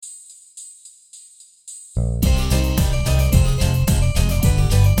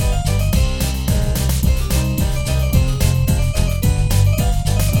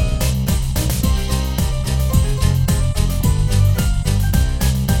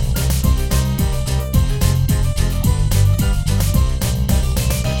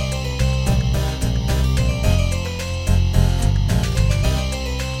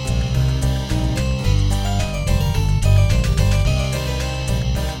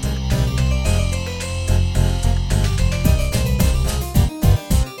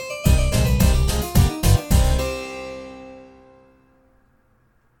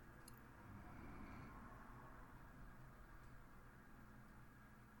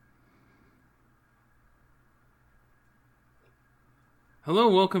Hello,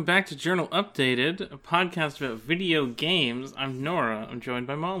 welcome back to Journal Updated, a podcast about video games. I'm Nora. I'm joined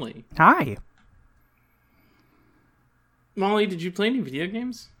by Molly. Hi. Molly, did you play any video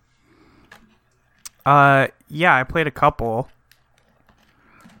games? Yeah, I played a couple.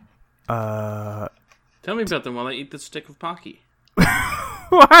 Tell me about them while I eat this stick of Pocky.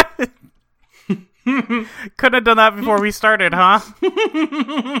 What? Could have done that before we started, huh?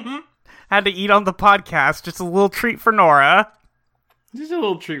 Had to eat on the podcast. Just a little treat for Nora. Just a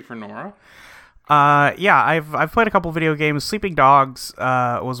little treat for Nora. Yeah, I've played a couple video games. Sleeping Dogs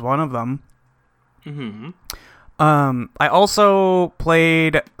was one of them. Mm-hmm. I also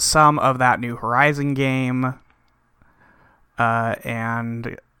played some of that new Horizon game.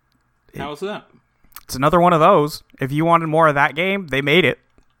 And How was that? it's another one of those. If you wanted more of that game, they made it.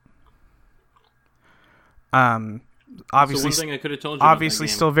 Obviously, So one thing I could have told you about that game.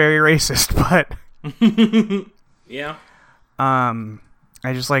 still very racist, but Yeah.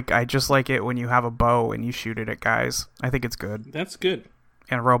 I just like it when you have a bow and you shoot it at guys. I think it's good. That's good.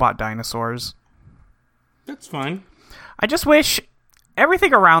 And robot dinosaurs. That's fine. I just wish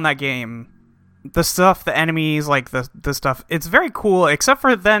everything around that game, the stuff, the enemies, like the stuff, it's very cool, except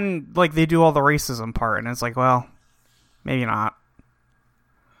for then like they do all the racism part and it's like, well, maybe not.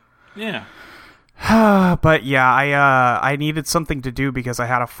 Yeah. But yeah, I needed something to do because I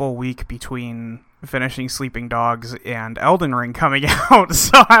had a full week between finishing Sleeping Dogs and Elden Ring coming out.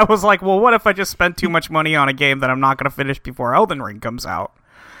 So I was like, well, what if I just spent too much money on a game that I'm not going to finish before Elden Ring comes out?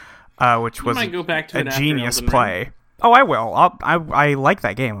 Which was might go back to a it after genius Elden play. Ring. Oh, I will. I like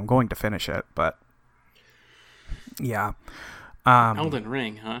that game. I'm going to finish it, but yeah. Elden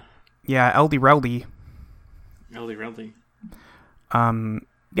Ring, huh? Yeah, Reldy. Reldy.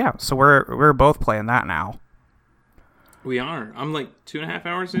 Yeah, so we're both playing that now. We are. I'm like 2.5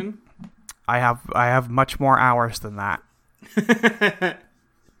 hours in. I have much more hours than that.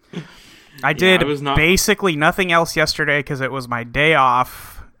 I did basically nothing else yesterday because it was my day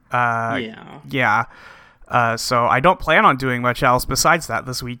off. Yeah. So I don't plan on doing much else besides that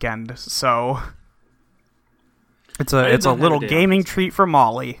this weekend. So it's a little gaming treat for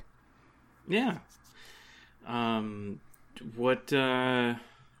Molly. Yeah.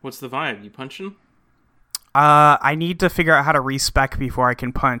 What's the vibe? You punching? I need to figure out how to respec before I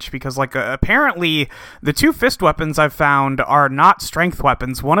can punch because, like, apparently the two fist weapons I've found are not strength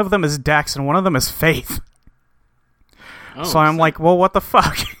weapons. One of them is Dex and one of them is Faith. Oh, so I'm like, well, what the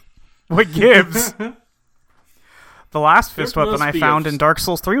fuck? What gives? The last fist weapon I found in Dark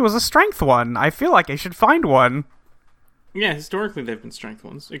Souls 3 was a strength one. I feel like I should find one. Yeah, historically they've been strength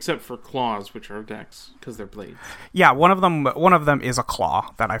ones, except for claws, which are Dex because they're blades. Yeah, one of them is a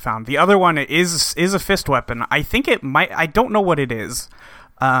claw that I found. The other one is a fist weapon. I think it might. I don't know what it is,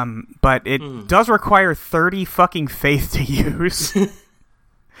 but it does require 30 fucking faith to use,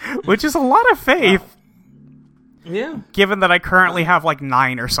 which is a lot of faith. Wow. Yeah, given that I currently have like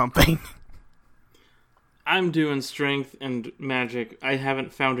 9 or something. I'm doing strength and magic. I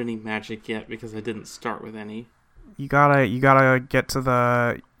haven't found any magic yet because I didn't start with any. You gotta get to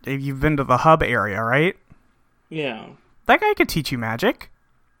the... You've been to the hub area, right? Yeah. That guy could teach you magic.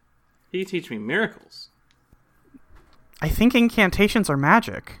 He could teach me miracles. I think incantations are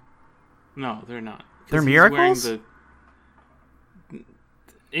magic. No, they're not. They're miracles?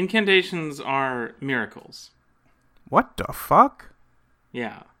 Incantations are miracles. What the fuck?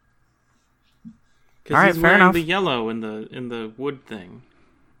 Yeah. All right, Because he's fair wearing enough. the yellow in the wood thing.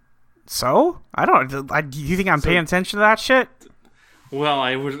 So? Do you think I'm paying attention to that shit? Well,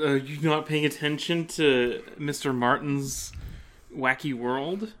 I would. You not paying attention to Mr. Martin's wacky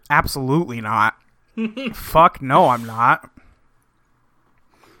world? Absolutely not. Fuck no, I'm not.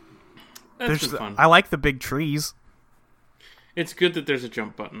 That's been fun. I like the big trees. It's good that there's a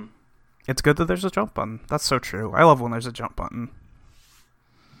jump button. It's good that there's a jump button. That's so true. I love when there's a jump button.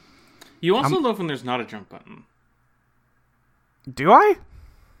 You also love when there's not a jump button. Do I?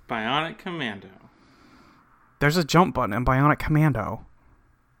 Bionic Commando. There's a jump button in Bionic Commando.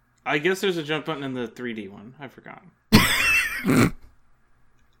 I guess there's a jump button in the 3D one. I forgot.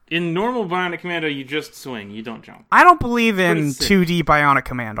 In normal Bionic Commando, you just swing. You don't jump. I don't believe in 2D Bionic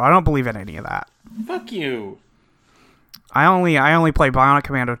Commando. I don't believe in any of that. Fuck you. I only play Bionic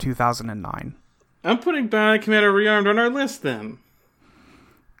Commando 2009. I'm putting Bionic Commando Rearmed on our list then.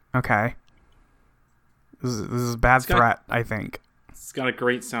 Okay. This is a bad threat, I think. It's got a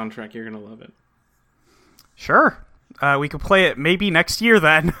great soundtrack. You're going to love it. Sure. We could play it maybe next year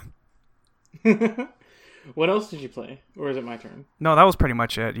then. What else did you play? Or is it my turn? No, that was pretty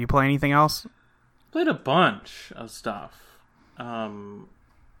much it. You play anything else? Played a bunch of stuff.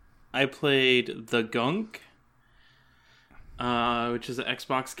 I played The Gunk. which is an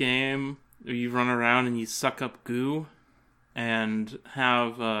Xbox game where you run around and you suck up goo and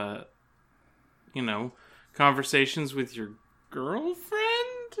have, conversations with your girlfriend?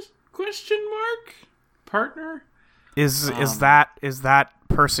 Question mark? Partner? Is that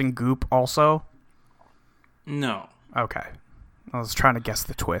person Goop also? No. Okay. I was trying to guess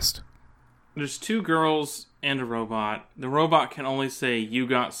the twist. There's 2 girls and a robot. The robot can only say "you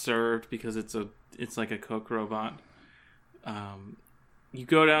got served" because it's like a cook robot. You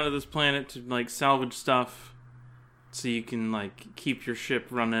go down to this planet to like salvage stuff, so you can like keep your ship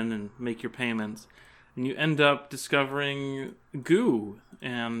running and make your payments. And you end up discovering goo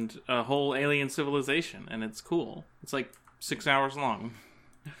and a whole alien civilization, and it's cool. It's like 6 hours long.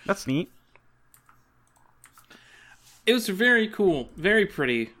 That's neat. It was very cool, very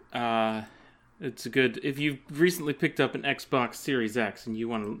pretty. It's a good. If you've recently picked up an Xbox Series X and you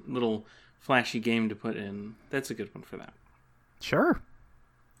want a little flashy game to put in, that's a good one for that. Sure.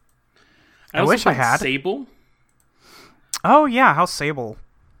 I wish I had Sable. Oh yeah, how's Sable?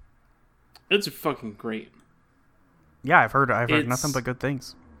 It's fucking great. Yeah, I've heard nothing but good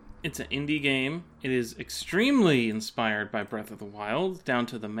things. It's an indie game. It is extremely inspired by Breath of the Wild, down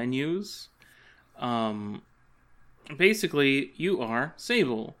to the menus. Basically, you are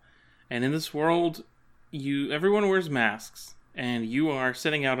Sable, and in this world, everyone wears masks, and you are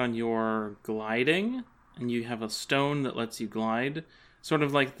setting out on your gliding, and you have a stone that lets you glide, sort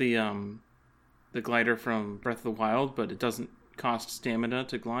of like the glider from Breath of the Wild, but it doesn't cost stamina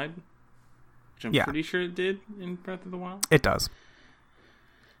to glide, which I'm pretty sure it did in Breath of the Wild. It does.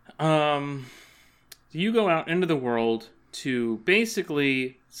 You go out into the world to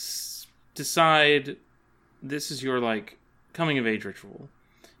basically decide. This is your, like, coming-of-age ritual.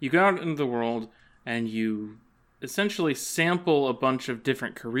 You go out into the world, and you essentially sample a bunch of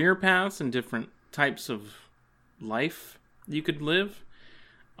different career paths and different types of life you could live.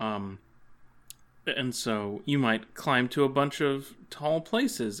 And so you might climb to a bunch of tall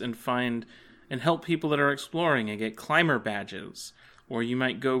places and find and help people that are exploring and get climber badges. Or you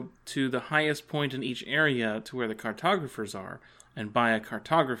might go to the highest point in each area to where the cartographers are and buy a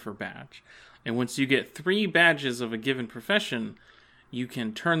cartographer badge. And once you get 3 badges of a given profession, you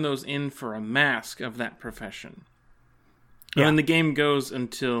can turn those in for a mask of that profession. Yeah. And the game goes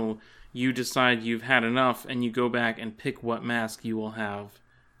until you decide you've had enough and you go back and pick what mask you will have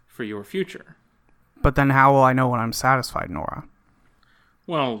for your future. But then how will I know when I'm satisfied, Nora?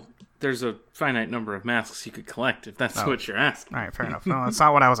 Well, there's a finite number of masks you could collect if that's what you're asking. All right, fair enough. No, that's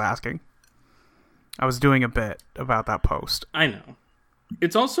not what I was asking. I was doing a bit about that post. I know.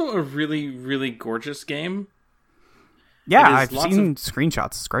 It's also a really, really gorgeous game. Yeah, I've seen screenshots.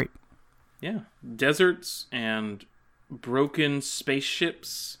 It's great. Yeah. Deserts and broken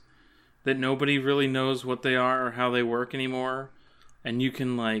spaceships that nobody really knows what they are or how they work anymore. And you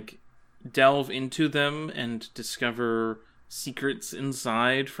can, like, delve into them and discover secrets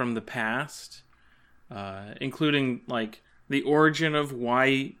inside from the past. Including, like, the origin of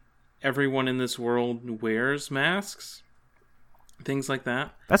why everyone in this world wears masks. Things like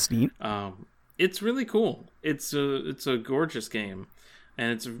that. That's neat. It's really cool. It's a gorgeous game,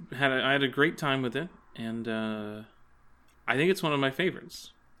 and I had a great time with it, and I think it's one of my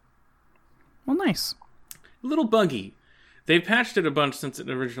favorites. Well, nice. A little buggy. They've patched it a bunch since it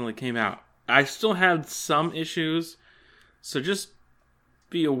originally came out. I still had some issues, so just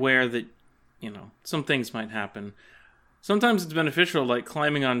be aware that some things might happen. Sometimes it's beneficial, like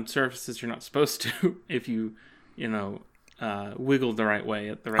climbing on surfaces you're not supposed to, if you wiggled the right way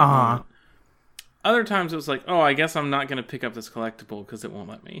at the right moment. Other times it was like, I guess I'm not going to pick up this collectible because it won't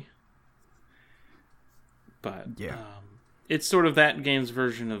let me. But it's sort of that game's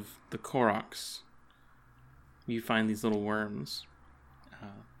version of the Koroks. You find these little worms.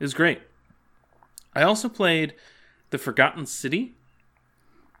 It was great. I also played The Forgotten City.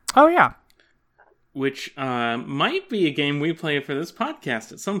 Oh, yeah. Which might be a game we play for this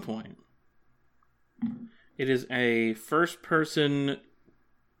podcast at some point. It is a first-person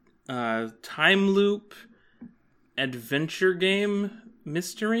time loop adventure game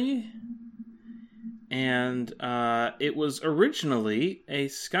mystery. And it was originally a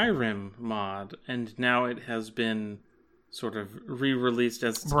Skyrim mod, and now it has been sort of re-released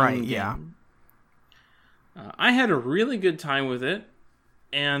as its own game. Yeah. I had a really good time with it,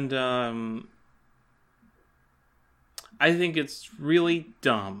 and I think it's really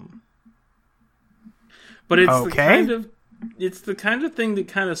dumb. But it's the kind of thing that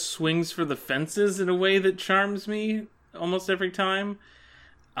kind of swings for the fences in a way that charms me almost every time.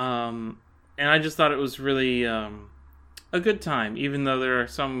 And I just thought it was really a good time, even though there are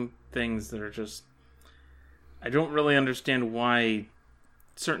some things that are just I don't really understand why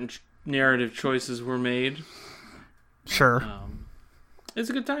certain narrative choices were made. Sure. It's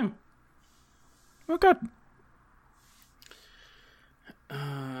a good time. Oh, good.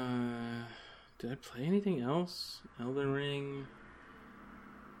 Did I play anything else? Elden Ring.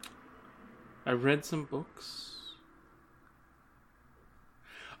 I read some books.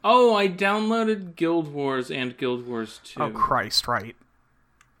 Oh, I downloaded Guild Wars and Guild Wars 2. Oh, Christ, right.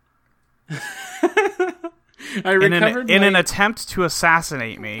 I recovered in an attempt to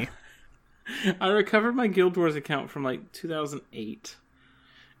assassinate me. I recovered my Guild Wars account from like 2008.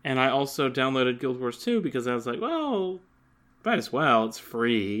 And I also downloaded Guild Wars 2 because I was like, well, might as well. It's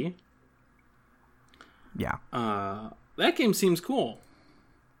free. Yeah. That game seems cool.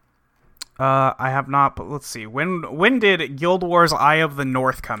 I have not, but let's see. When did Guild Wars Eye of the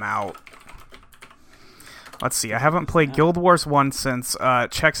North come out? Let's see. I haven't played Guild Wars 1 since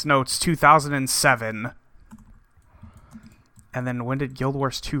Chex Notes 2007. And then when did Guild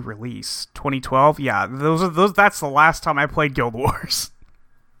Wars 2 release? 2012? Yeah, those that's the last time I played Guild Wars.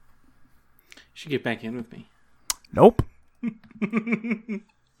 You should get back in with me. Nope.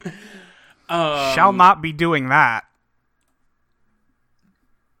 Shall not be doing that.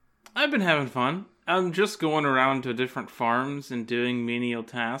 I've been having fun. I'm just going around to different farms and doing menial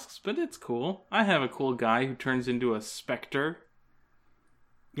tasks, but it's cool. I have a cool guy who turns into a specter.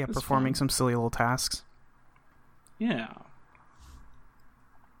 Yeah, That's performing fun. some silly little tasks. Yeah.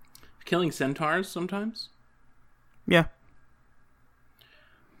 Killing centaurs sometimes. Yeah.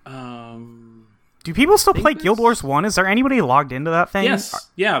 Do people still play Guild Wars 1? Is there anybody logged into that thing? Yes.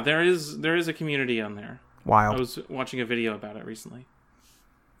 Yeah, there is a community on there. Wild. I was watching a video about it recently.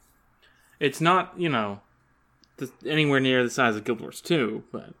 It's not, anywhere near the size of Guild Wars 2,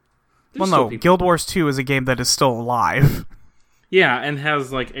 but... Well, no, Guild Wars 2 is a game that is still alive. Yeah, and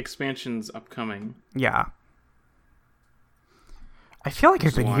has, expansions upcoming. Yeah. I feel like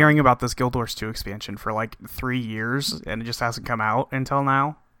I've been hearing about this Guild Wars 2 expansion for, 3 years, and it just hasn't come out until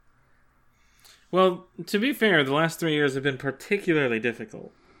now. Well, to be fair, the last 3 years have been particularly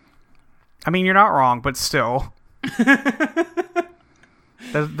difficult. I mean, you're not wrong, but still.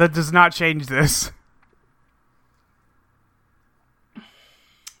 That does not change this.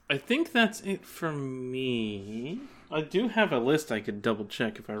 I think that's it for me. I do have a list I could double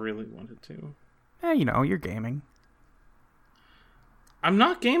check if I really wanted to. You're gaming. I'm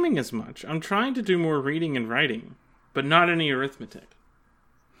not gaming as much. I'm trying to do more reading and writing, but not any arithmetic.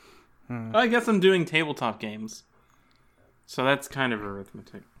 I guess I'm doing tabletop games. So that's kind of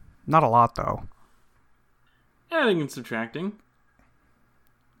arithmetic. Not a lot, though. Adding and subtracting.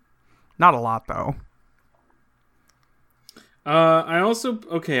 Not a lot, though. I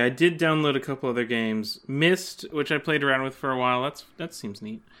did download a couple other games. Myst, which I played around with for a while. That seems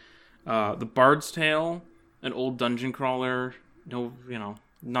neat. The Bard's Tale, an old dungeon crawler. No,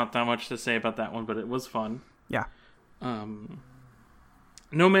 not that much to say about that one, but it was fun. Yeah.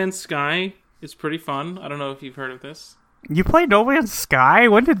 No Man's Sky is pretty fun. I don't know if you've heard of this. You played No Man's Sky?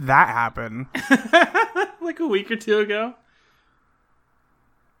 When did that happen? Like a week or two ago.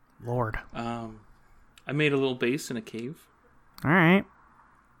 Lord. I made a little base in a cave. All right.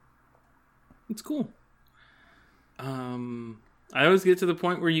 It's cool. I always get to the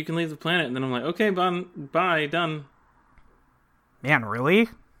point where you can leave the planet, and then I'm like, okay, bye, done. Man, really?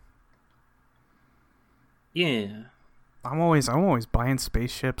 Yeah. I'm always buying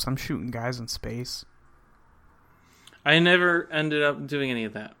spaceships. I'm shooting guys in space. I never ended up doing any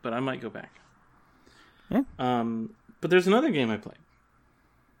of that, but I might go back. Yeah. But there's another game I played.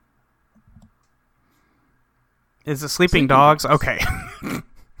 Is it Sleeping Dogs? Okay.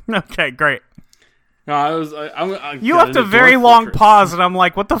 Okay, great. No, I you left a very long pause, and I'm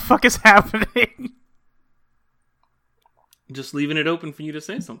like, what the fuck is happening? Just leaving it open for you to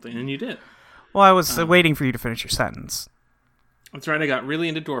say something, and you did. Well, I was waiting for you to finish your sentence. That's right, I got really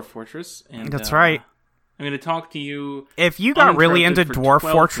into Dwarf Fortress. And, that's right. I'm going to talk to you... If you got really into Dwarf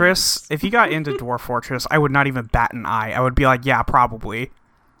Fortress, I would not even bat an eye. I would be like, yeah, probably.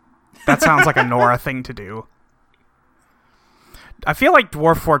 That sounds like a Nora thing to do. I feel like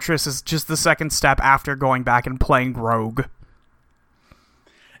Dwarf Fortress is just the second step after going back and playing Rogue.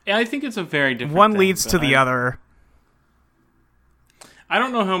 Yeah, I think it's a very different One thing, leads to the other. I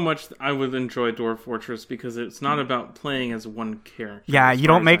don't know how much I would enjoy Dwarf Fortress because it's not about playing as one character. Yeah, you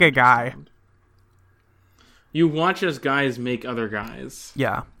don't make a guy. You watch as guys make other guys.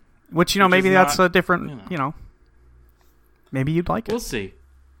 Yeah. Which, maybe that's a different, maybe you'd like it. We'll see.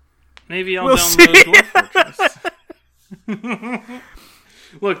 Maybe I'll download Dwarf Fortress.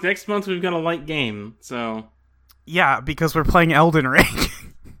 Look, next month we've got a light game, so... Yeah, because we're playing Elden Ring.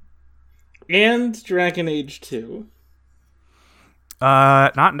 And Dragon Age 2.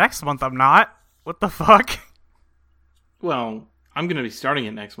 Not next month, I'm not. What the fuck? Well, I'm going to be starting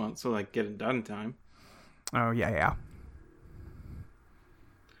it next month, so get it done in time. Oh, yeah.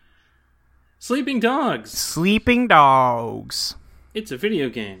 Sleeping Dogs. Sleeping Dogs. It's a video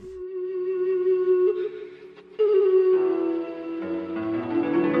game.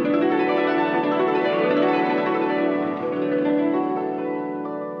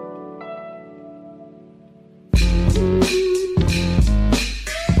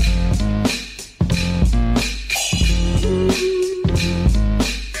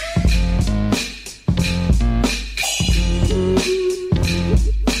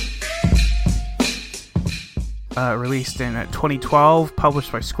 Released in 2012,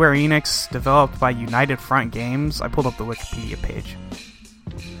 published by Square Enix, developed by United Front Games. I pulled up the Wikipedia page.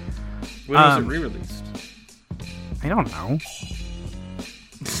 When was it re-released? I don't know.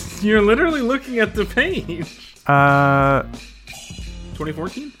 You're literally looking at the page.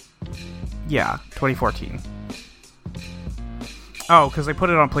 2014? Yeah, 2014. Oh, because they put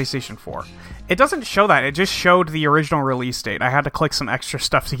it on PlayStation 4. It doesn't show that. It just showed the original release date. I had to click some extra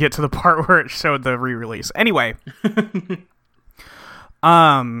stuff to get to the part where it showed the re-release. Anyway.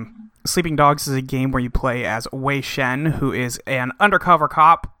 Sleeping Dogs is a game where you play as Wei Shen, who is an undercover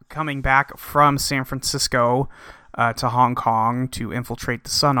cop coming back from San Francisco to Hong Kong to infiltrate the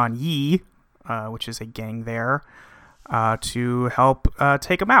Sun On Yee, which is a gang there, to help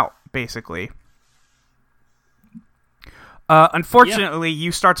take him out, basically. Unfortunately,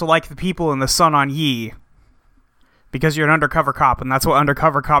 you start to like the people in the Sun On Yee because you're an undercover cop, and that's what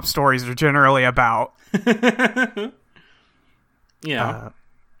undercover cop stories are generally about. Yeah.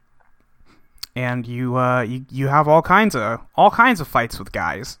 And you have all kinds of fights with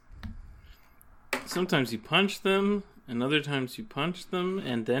guys. Sometimes you punch them, and other times you punch them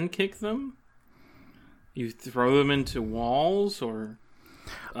and then kick them. You throw them into walls or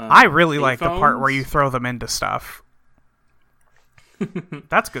I really like the part where you throw them into stuff.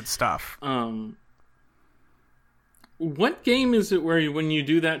 That's good stuff. What game is it where when you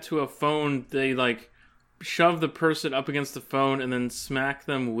do that to a phone, they shove the person up against the phone and then smack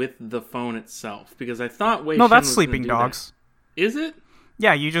them with the phone itself? Because I thought No, that's Sleeping Dogs. That. Is it?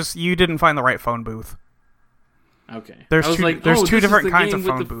 Yeah, you didn't find the right phone booth. Okay. There's two different kinds of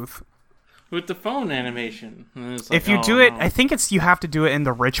phone booth. With the phone animation. If you do it, I think you have to do it in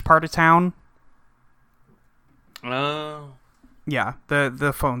the rich part of town. Oh. Yeah,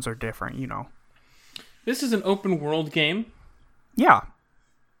 the phones are different, you know. This is an open world game. Yeah.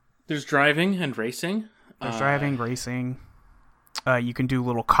 There's driving and racing. Racing. You can do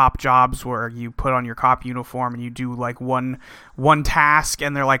little cop jobs where you put on your cop uniform and you do one task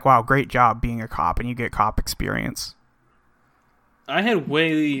and they're like, wow, great job being a cop, and you get cop experience. I had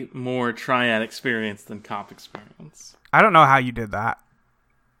way more triad experience than cop experience. I don't know how you did that.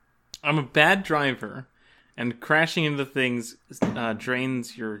 I'm a bad driver, and crashing into things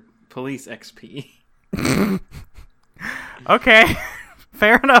drains your police XP. Okay.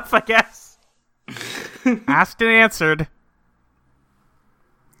 Fair enough, I guess. Asked and answered.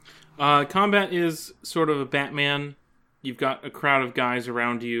 Combat is sort of a Batman. You've got a crowd of guys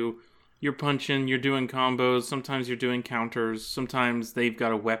around you. You're punching, you're doing combos. Sometimes you're doing counters. Sometimes they've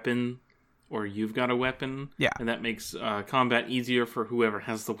got a weapon, or you've got a weapon. Yeah. And that makes combat easier for whoever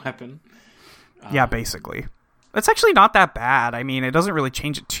has the weapon. Yeah, basically. It's actually not that bad. I mean, it doesn't really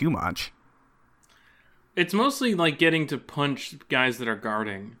change it too much. It's mostly getting to punch guys that are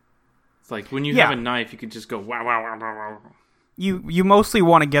guarding. It's when you have a knife, you can just go wow, wow, wow, wow, wow. You mostly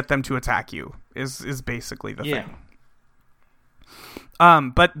want to get them to attack you, is basically the thing.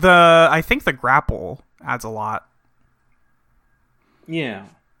 But I think the grapple adds a lot. Yeah.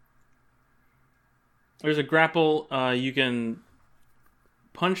 There's a grapple. You can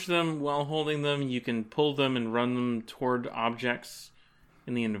punch them while holding them. You can pull them and run them toward objects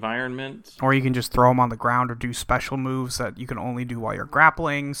in the environment. Or you can just throw them on the ground or do special moves that you can only do while you're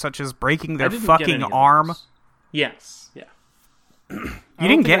grappling, such as breaking their fucking arm. Yes, yeah. You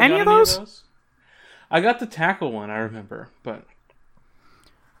didn't get any of those? I got the tackle one, I remember, but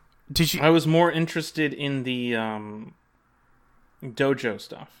did you? I was more interested in the dojo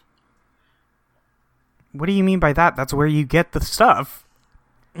stuff. What do you mean by that? That's where you get the stuff.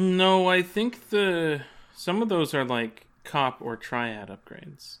 No, I think some of those are cop or triad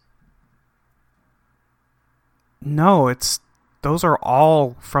upgrades. No, those are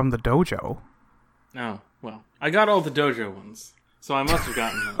all from the dojo. Oh, well, I got all the dojo ones, so I must have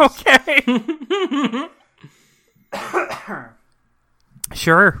gotten those. Okay.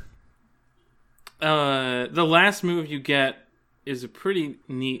 Sure. The last move you get is a pretty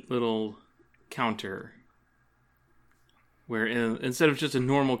neat little counter, where instead of just a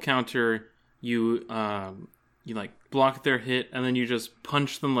normal counter, you like block their hit and then you just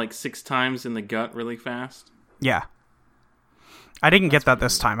punch them like 6 times in the gut really fast. Yeah. I didn't get that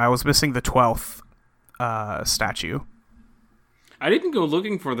this time. I was missing the 12th statue. I didn't go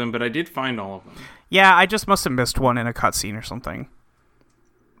looking for them, but I did find all of them. Yeah, I just must have missed one in a cutscene or something.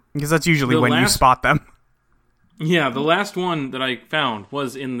 Because that's usually when you spot them. Yeah, the last one that I found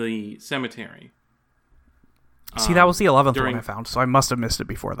was in the cemetery. See, that was the 11th one I found, so I must have missed it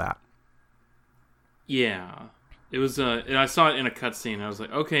before that. Yeah. It was, and I saw it in a cutscene. I was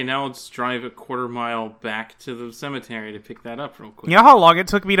like, okay, now let's drive a quarter mile back to the cemetery to pick that up real quick. You know how long it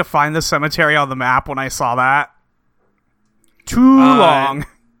took me to find the cemetery on the map when I saw that? Too long.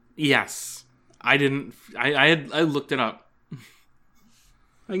 Yes. I didn't, I looked it up.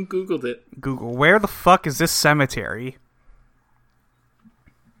 I Googled it. Google, where the fuck is this cemetery?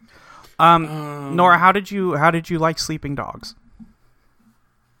 Nora, how did you like Sleeping Dogs?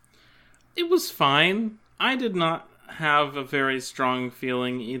 It was fine. I did not have a very strong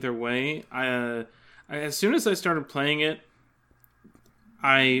feeling either way. As soon as I started playing it,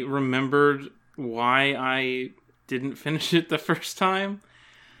 I remembered why I didn't finish it the first time.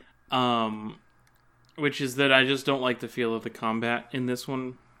 Which is that I just don't like the feel of the combat in this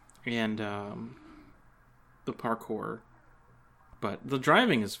one and the parkour. But the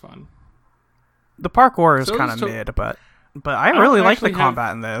driving is fun. The parkour is kind of mid, but I really like the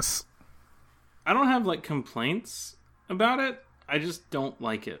combat in this. I don't have like complaints about it. I just don't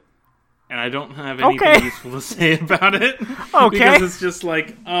like it. And I don't have anything useful to say about it. Okay. Because it's just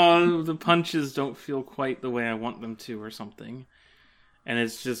like, the punches don't feel quite the way I want them to or something. And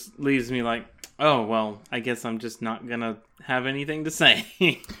it just leaves me like, oh, well, I guess I'm just not going to have anything to say.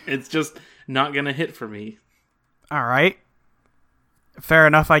 It's just not going to hit for me. All right. Fair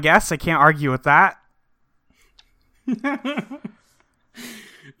enough, I guess. I can't argue with that.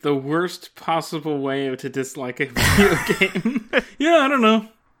 The worst possible way to dislike a video game. Yeah, I don't know.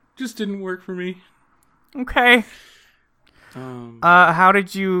 Just didn't work for me. Okay. How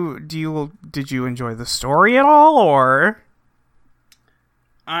did you enjoy the story at all, or?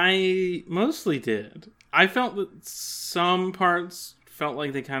 I mostly did. I felt that some parts felt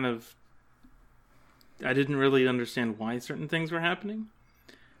like they kind of... I didn't really understand why certain things were happening.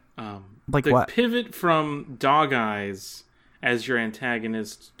 Like the what? Pivot from Dog Eyes as your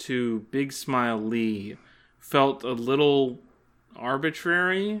antagonist to Big Smile Lee felt a little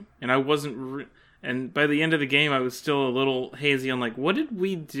arbitrary, and I wasn't... and by the end of the game, I was still a little hazy on, like, what did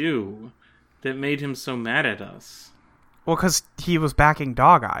we do that made him so mad at us? Well, because he was backing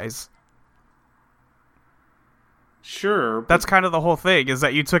Dog Eyes. Sure. That's kind of the whole thing, is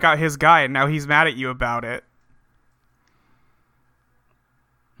that you took out his guy, and now he's mad at you about it.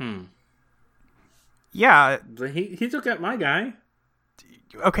 Yeah. He took out my guy.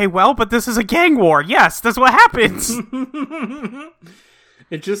 Okay, well, but this is a gang war. Yes, that's what happens.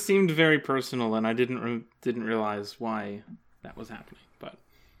 It just seemed very personal, and I didn't realize why that was happening. But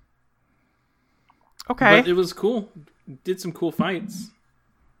okay, but it was cool. Did some cool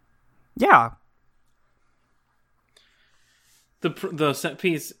Yeah. The set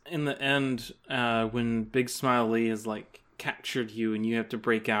piece in the end, when Big Smile Lee is like captured you, and you have to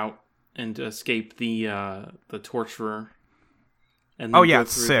break out and escape the torturer, and then go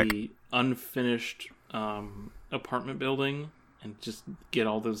through sick. the unfinished apartment building and just get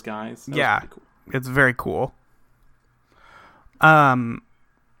all those guys. That was pretty cool. It's very cool.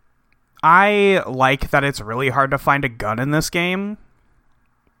 I like that it's really hard to find a gun in this game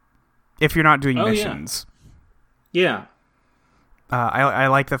if you're not doing missions. Yeah. I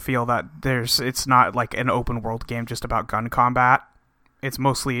like the feel that it's not like an open world game just about gun combat. It's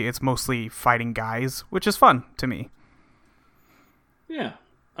mostly fighting guys, which is fun to me. Yeah.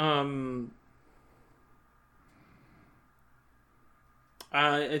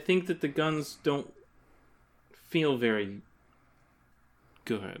 I think that the guns don't feel very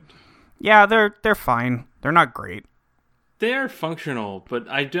good. Yeah, they're fine. They're not great. They're functional, but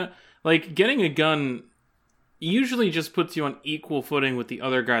I don't like getting a gun. Usually just puts you on equal footing with the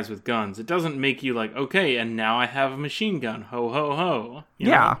other guys with guns. It doesn't make you like, okay, and now I have a machine gun. Ho, ho, ho. You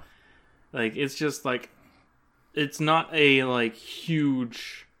know? Like, it's just like, it's not a, like,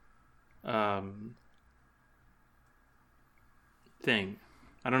 huge thing.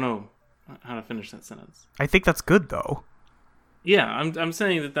 I don't know how to finish that sentence. I think that's good, though. Yeah, I'm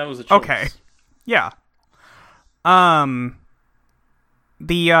saying that was a choice. Okay. Yeah.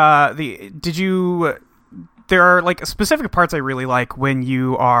 Did you... There are, like, specific parts I really like when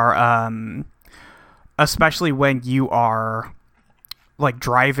you are, especially when you are, like,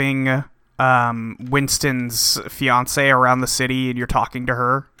 driving Winston's fiance around the city and you're talking to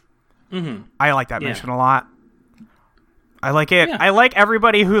her. Mm-hmm. I like that mission a lot. I like it. Yeah. I like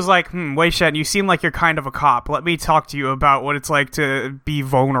everybody who's like, Wei Shen, you seem like you're kind of a cop. Let me talk to you about what it's like to be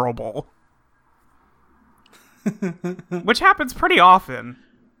vulnerable. Which happens pretty often.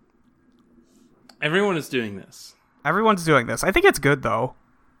 Everyone is doing this. Everyone's doing this. I think it's good, though.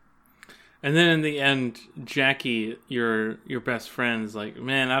 And then in the end, Jackie, your best friend, is like,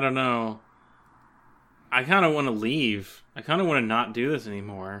 man, I don't know. I kind of want to leave. I kind of want to not do this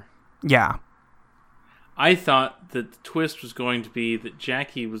anymore. Yeah. I thought that the twist was going to be that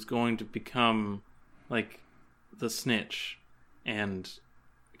Jackie was going to become, like, the snitch and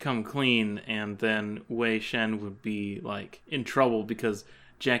come clean, and then Wei Shen would be, like, in trouble because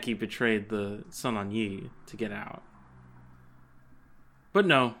Jackie betrayed the Sun On Yi to get out. But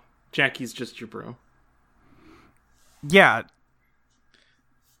no, Jackie's just your bro. Yeah.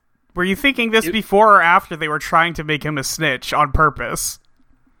 Were you thinking this before or after they were trying to make him a snitch on purpose?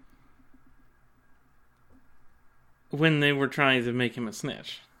 When they were trying to make him a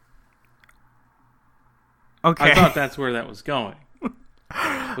snitch. Okay. I thought that's where that was going.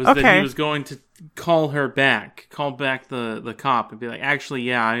 That he was going to call back the cop and be like, actually,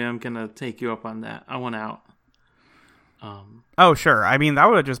 yeah, I am going to take you up on that. I want out. Oh, sure. I mean, that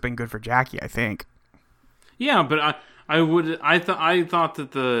would have just been good for Jackie, I think. Yeah, but I thought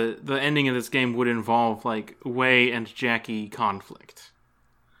that the ending of this game would involve, like, Wei and Jackie conflict.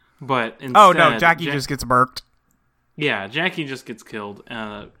 But instead... Oh, no, Jackie just gets murked. Yeah, Jackie just gets killed,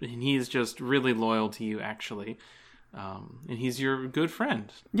 and he's just really loyal to you, actually. And he's your good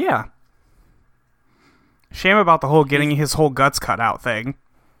friend. Yeah. Shame about the whole getting his whole guts cut out thing.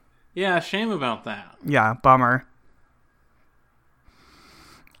 Yeah, shame about that. Yeah, bummer.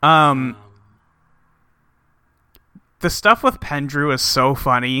 The stuff with Pendrew is so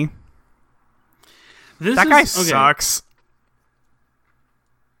funny. That guy sucks.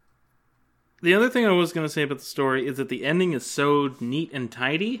 The other thing I was going to say about the story is that the ending is so neat and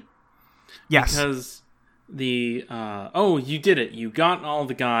tidy. Yes. Because you did it. You got all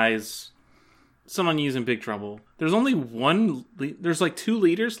the guys. Sun On Yi's in big trouble. There's only there's like 2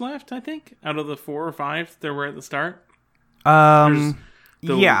 leaders left, I think, out of the 4 or 5 there were at the start.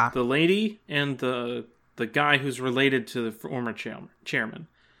 Yeah. The lady and the guy who's related to the former chairman.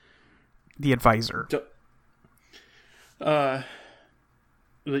 The advisor.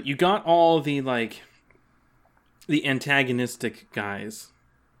 But you got all the antagonistic guys,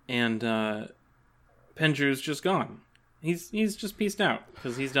 and Pendrew's just gone. He's just peaced out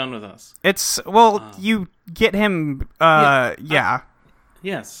because he's done with us. You get him. Yeah.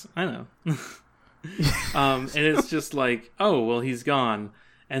 Yes, I know. And it's just like, oh well, he's gone,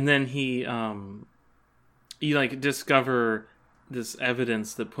 and then you discover this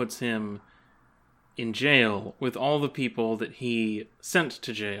evidence that puts him in jail with all the people that he sent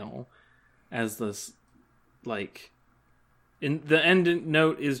to jail as this, like, in the end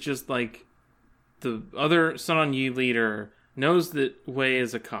note is just like the other Sun On Yi leader knows that Wei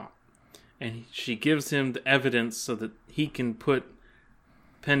is a cop, and she gives him the evidence so that he can put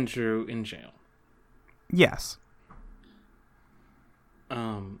Pendrew in jail. Yes.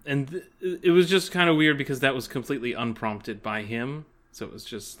 It was just kind of weird because that was completely unprompted by him, so it was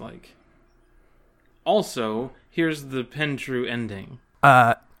just like... Also, here's the Pendrew ending.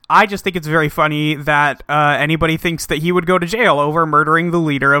 I just think it's very funny that anybody thinks that he would go to jail over murdering the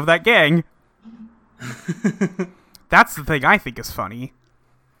leader of that gang. That's the thing I think is funny.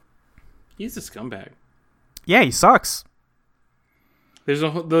 He's a scumbag. Yeah, he sucks. There's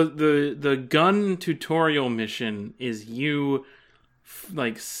the gun tutorial mission is you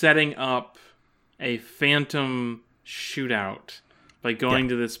setting up a phantom shootout. Like going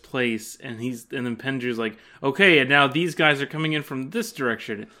to this place, and then Pendrew's like, okay, and now these guys are coming in from this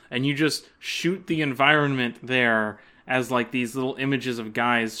direction, and you just shoot the environment there as like these little images of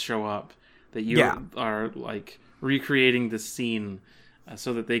guys show up that you are like recreating this scene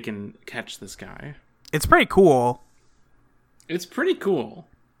so that they can catch this guy. It's pretty cool. It's pretty cool.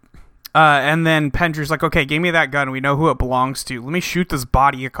 And then Pendrew's like, okay, give me that gun. We know who it belongs to. Let me shoot this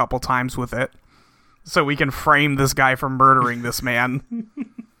body a couple times with it, so we can frame this guy for murdering this man.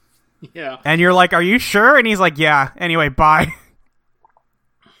 Yeah. And you're like, are you sure? And he's like, yeah. Anyway, bye.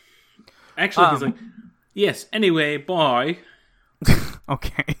 Actually, he's like, yes, anyway, bye.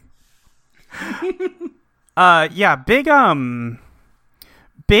 Okay. Yeah, big,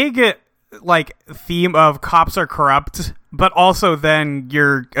 like, theme of cops are corrupt, but also then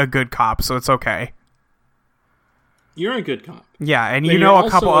you're a good cop, so it's okay. You're a good cop. Yeah, and but you know a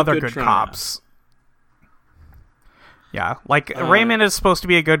couple a other good cops. Yeah, like Raymond is supposed to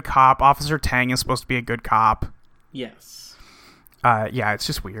be a good cop. Officer Tang is supposed to be a good cop. Yes. Yeah, it's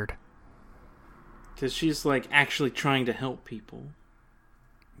just weird. Because she's like actually trying to help people.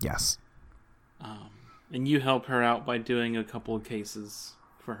 Yes. And you help her out by doing a couple of cases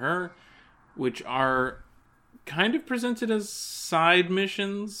for her, which are kind of presented as side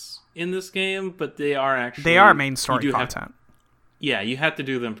missions in this game, but they are main story content. You have to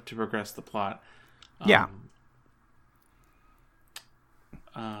do them to progress the plot. Yeah.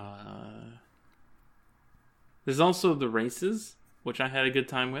 There's also the races, which I had a good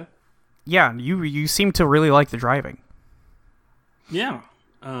time with. Yeah, you seem to really like the driving. Yeah.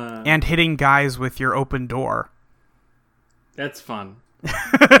 And hitting guys with your open door. That's fun.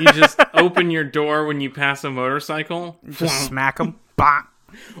 You just open your door when you pass a motorcycle. Just smack them. Bah!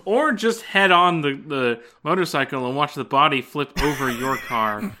 Or just head on the motorcycle and watch the body flip over your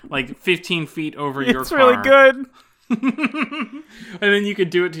car. Like 15 feet over your car. It's really good. And then you could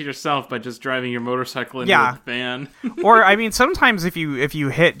do it to yourself by just driving your motorcycle into a van. Or, I mean, sometimes if you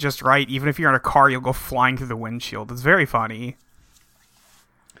hit just right, even if you're in a car, you'll go flying through the windshield. It's very funny.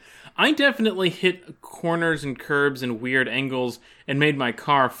 I definitely hit corners and curbs and weird angles and made my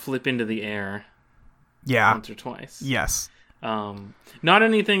car flip into the air. Yeah. Once or twice. Yes. Not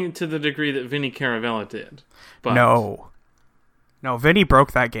anything to the degree that Vinny Caravella did. But No, Vinny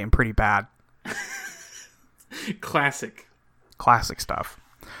broke that game pretty bad. Classic stuff.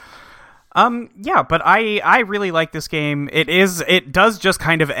 Yeah, but I really like this game. It does just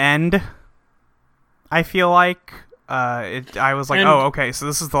kind of end. I feel like I was like, oh, okay, so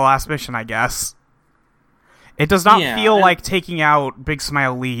this is the last mission, I guess. It does not feel like taking out Big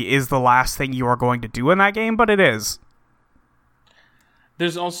Smile Lee is the last thing you are going to do in that game, but it is.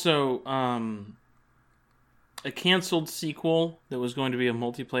 There's also a canceled sequel that was going to be a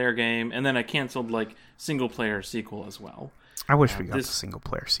multiplayer game, and then a canceled single-player sequel as well. I wish we got the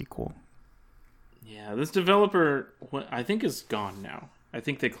single-player sequel. Yeah, this developer, I think, is gone now. I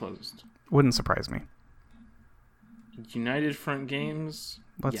think they closed. Wouldn't surprise me. United Front Games?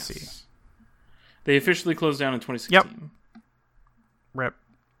 Let's see. They officially closed down in 2016. Yep. Rip.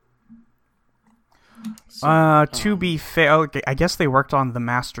 So, to be fair, I guess they worked on the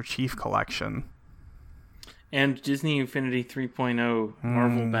Master Chief Collection. And Disney Infinity 3.0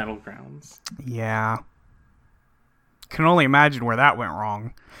 Marvel Battlegrounds. Yeah. Can only imagine where that went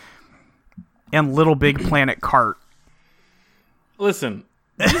wrong. And Little Big Planet Kart. Listen,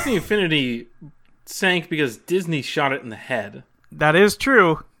 Disney Infinity sank because Disney shot it in the head. That is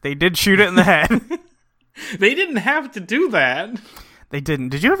true. They did shoot it in the head. They didn't have to do that. They didn't.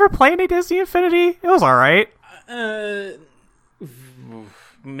 Did you ever play any Disney Infinity? It was alright.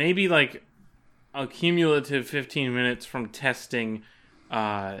 Maybe a cumulative 15 minutes from testing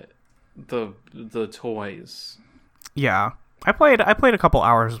the toys. Yeah. I played a couple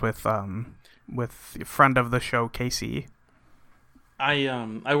hours with a friend of the show, Casey.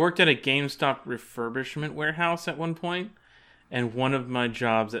 I worked at a GameStop refurbishment warehouse at one point, and one of my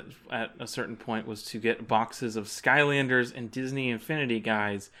jobs at a certain point was to get boxes of Skylanders and Disney Infinity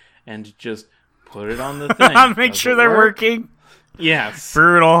guys and just put it on the thing. Make sure they're working. Yes.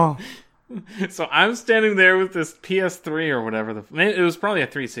 Brutal. So I'm standing there with this PS3 or whatever. It was probably a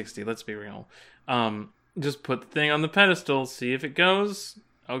 360, let's be real. Just put the thing on the pedestal, see if it goes.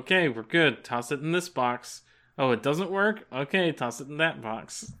 Okay, we're good. Toss it in this box. Oh, it doesn't work? Okay, toss it in that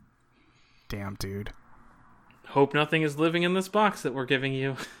box. Damn, dude. Hope nothing is living in this box that we're giving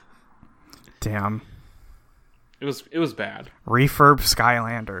you. Damn. It was bad. Refurb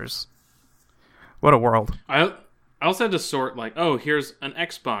Skylanders. What a world. I also had to sort here's an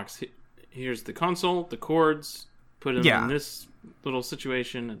Xbox. Here's the console, the cords, put it in this little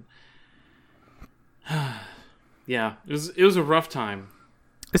situation, and yeah, it was a rough time.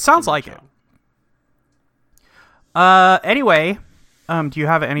 It sounds like it. Anyway, do you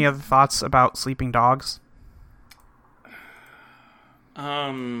have any other thoughts about Sleeping Dogs?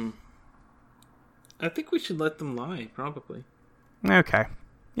 I think we should let them lie, probably. Okay.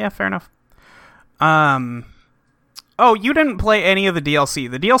 Yeah, fair enough. Oh, you didn't play any of the DLC.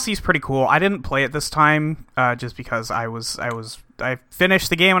 The DLC's pretty cool. I didn't play it this time, just because I finished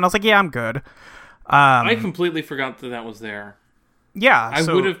the game and I was like, yeah, I'm good. I completely forgot that was there. Yeah, I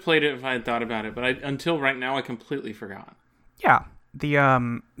would have played it if I had thought about it, but until right now, I completely forgot. Yeah,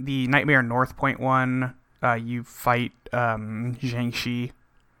 the Nightmare North Point one, you fight Zhang Shi.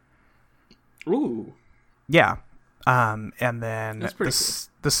 Ooh. Yeah. And then cool.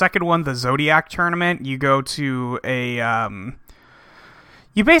 The second one, the Zodiac tournament, you go to a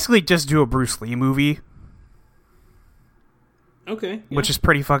you basically just do a Bruce Lee movie. Okay. Yeah. Which is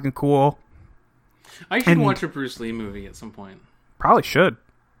pretty fucking cool. I should watch a Bruce Lee movie at some point. Probably should.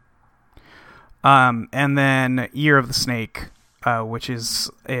 And then Year of the Snake, which is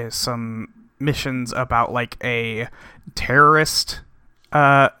some missions about like a terrorist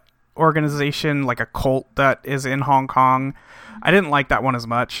organization, like a cult that is in Hong Kong. I didn't like that one as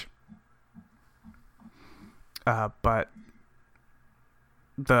much. But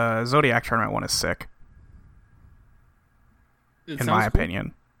the Zodiac Tournament one is sick. In my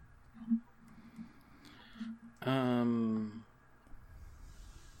opinion.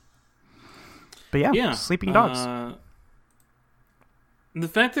 But yeah, Sleeping Dogs. The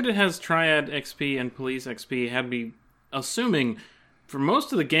fact that it has Triad XP and Police XP had me assuming for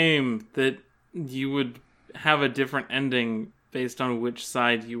most of the game that you would have a different ending based on which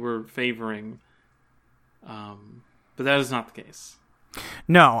side you were favoring. But that is not the case.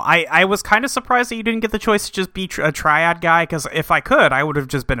 No, I was kind of surprised that you didn't get the choice to just be a Triad guy, because if I could, I would have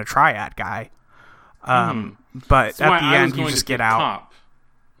just been a Triad guy. But at the end, you just get out. Cop.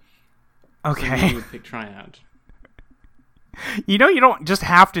 Okay. So you would pick Triad. You know, you don't just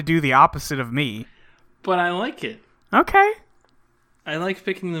have to do the opposite of me. But I like it. Okay. I like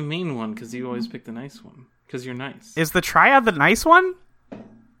picking the mean one because you always pick the nice one. Because you're nice. Is the Triad the nice one?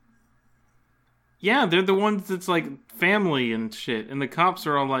 Yeah, they're the ones that's like family and shit. And the cops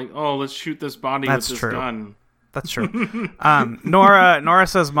are all like, oh, let's shoot this body with this gun. That's true. Nora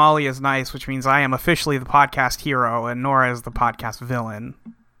says Molly is nice, which means I am officially the podcast hero and Nora is the podcast villain.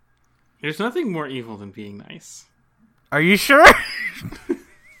 There's nothing more evil than being nice. Are you sure?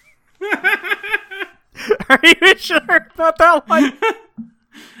 Are you sure about that one?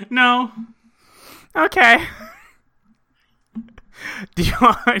 No. Okay. Do you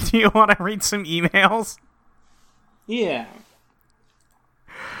want to read some emails? Yeah.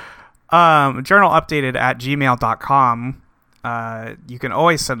 Journalupdated@gmail.com. You can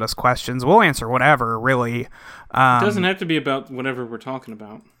always send us questions. We'll answer whatever, really. It doesn't have to be about whatever we're talking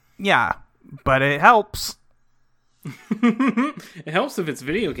about. Yeah, but it helps. It helps if it's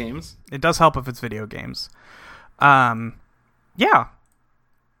video games. It does help if it's video games. Yeah.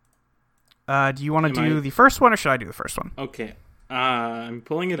 Do you want to do the first one, or should I do the first one? Okay. I'm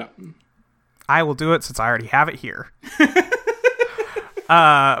pulling it up. I will do it since I already have it here.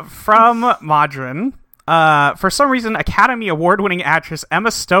 From Modron. For some reason, Academy Award-winning actress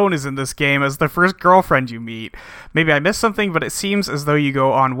Emma Stone is in this game as the first girlfriend you meet. Maybe I missed something, but it seems as though you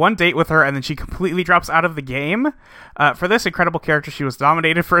go on one date with her and then she completely drops out of the game. For this incredible character, she was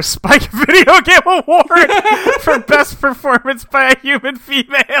nominated for a Spike Video Game Award for Best Performance by a Human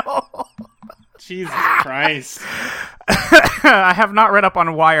Female. Jesus Christ. I have not read up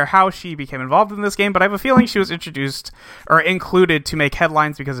on why or how she became involved in this game, but I have a feeling she was introduced or included to make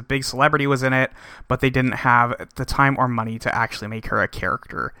headlines because a big celebrity was in it, but they didn't have the time or money to actually make her a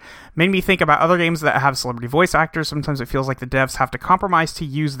character. Made me think about other games that have celebrity voice actors. Sometimes it feels like the devs have to compromise to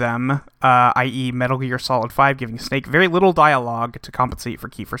use them, i.e. Metal Gear Solid 5 giving Snake very little dialogue to compensate for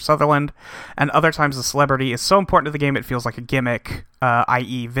Kiefer Sutherland, and other times the celebrity is so important to the game it feels like a gimmick,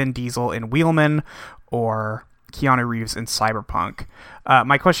 i.e. Vin Diesel in Wheelman, or Keanu Reeves in Cyberpunk.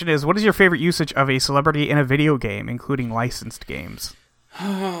 My question is, what is your favorite usage of a celebrity in a video game, including licensed games?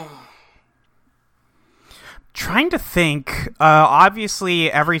 Trying to think.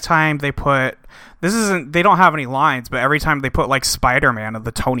 Obviously, every time they put... they don't have any lines, but every time they put, like, Spider-Man in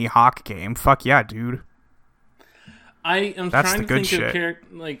the Tony Hawk game, fuck yeah, dude. I am trying to think of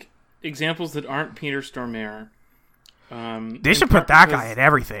examples that aren't Peter Stormare. They should put that guy in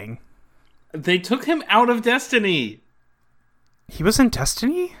everything. They took him out of Destiny. He was in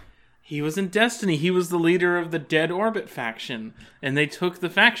Destiny? He was in Destiny. He was the leader of the Dead Orbit faction, and they took the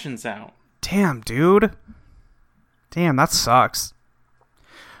factions out. Damn, dude. Damn, that sucks.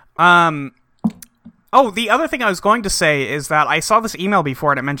 Oh, the other thing I was going to say is that I saw this email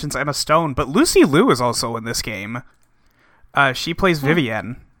before and it mentions Emma Stone, but Lucy Liu is also in this game. She plays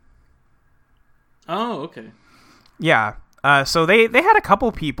Vivienne. Oh, okay. Yeah. So they had a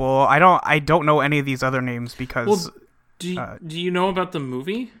couple people. I don't know any of these other names because. Well, do you know about the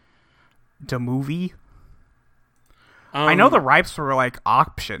movie? The movie. I know the rights were like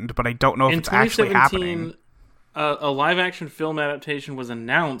optioned, but I don't know if it's actually happening. A live-action film adaptation was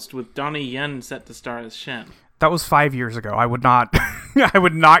announced with Donnie Yen set to star as Shen. That was 5 years ago. I would not. I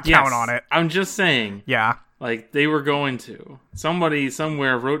would not count on it. I'm just saying. Yeah. Like they were going to. Somebody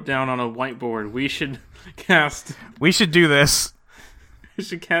somewhere wrote down on a whiteboard, we should cast. We should do this. We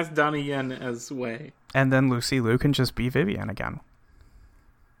should cast Donnie Yen as Wei. And then Lucy Liu can just be Vivienne again.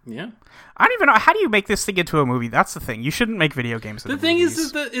 Yeah. I don't even know. How do you make this thing into a movie? That's the thing. You shouldn't make video games into movies. The thing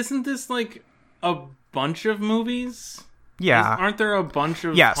is that isn't this like a bunch of movies? Yeah. Aren't there a bunch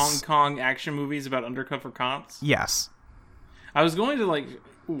of Yes. Hong Kong action movies about undercover cops? Yes. I was going to like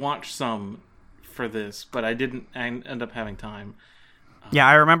watch some for this, but I didn't end up having time. Yeah,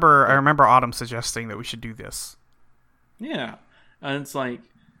 I remember Autumn suggesting that we should do this. Yeah, and it's like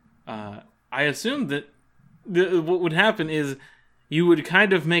I assumed that what would happen is you would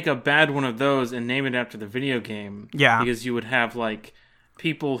kind of make a bad one of those and name it after the video game. Yeah. Because you would have like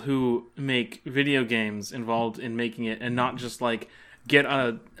people who make video games involved in making it, and not just like get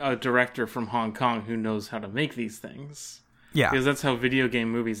a director from Hong Kong who knows how to make these things. Yeah. Because that's how video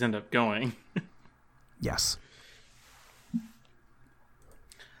game movies end up going. Yes.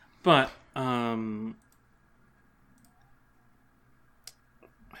 But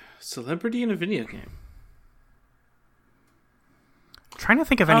celebrity in a video game. Trying to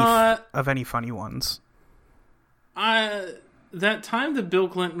think of any funny ones. That time that Bill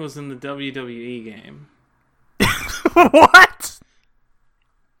Clinton was in the WWE game. What?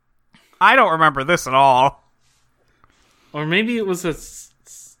 I don't remember this at all. Or maybe it was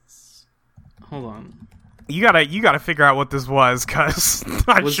hold on. You gotta figure out what this was, cause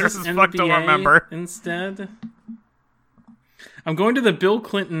I Was sure this as fuck don't NBA remember. instead? I'm going to the Bill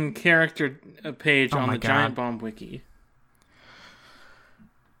Clinton character page on my the God. Giant Bomb Wiki.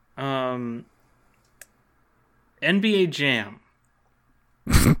 NBA Jam.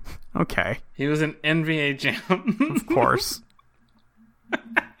 Okay, He was in NBA Jam. of course.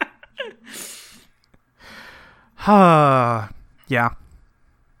 Yeah.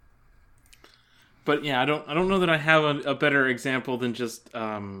 But yeah, I don't know that I have a better example than just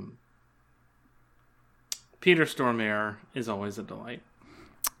Peter Stormare is always a delight.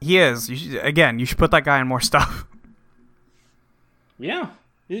 He is. You should put that guy in more stuff. Yeah,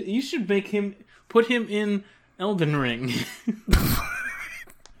 you should put him in Elden Ring.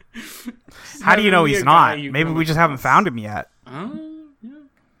 How do you know he's not? You Maybe come we just haven't across. found him yet. Yeah.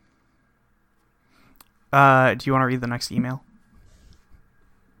 Do you want to read the next email?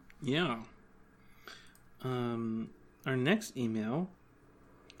 Yeah. Our next email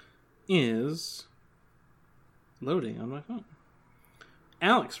is loading on my phone.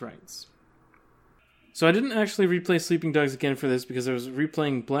 Alex writes, so I didn't actually replay Sleeping Dogs again for this because I was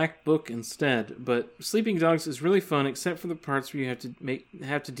replaying Black Book instead, but Sleeping Dogs is really fun except for the parts where you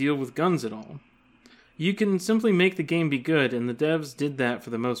have to deal with guns at all. You can simply make the game be good, and the devs did that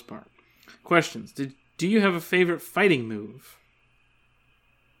for the most part. Questions. Do you have a favorite fighting move?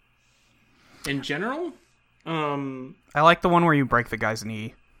 In general? I like the one where you break the guy's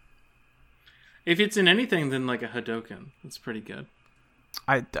knee. If it's in anything, then like a Hadouken. It's pretty good.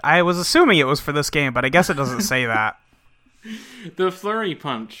 I was assuming it was for this game, but I guess it doesn't say that. The flurry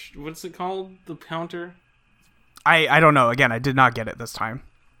punch. What's it called? The counter? I don't know. Again, I did not get it this time.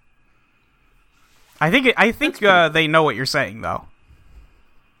 I think they know what you're saying though.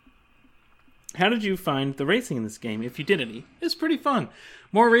 How did you find the racing in this game, if you did any? It's pretty fun.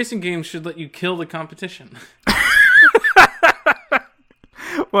 More racing games should let you kill the competition.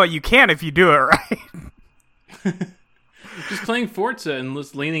 Well, you can if you do it right. Just playing Forza and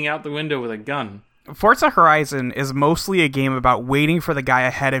just leaning out the window with a gun. Forza Horizon is mostly a game about waiting for the guy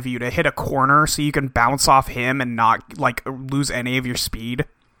ahead of you to hit a corner so you can bounce off him and not like lose any of your speed.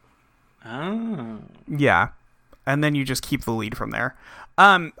 Oh. Yeah. And then you just keep the lead from there.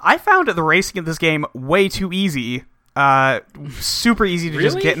 I found the racing in this game way too easy. Super easy to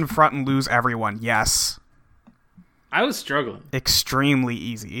just Really? get in front and lose everyone. Yes. I was struggling. Extremely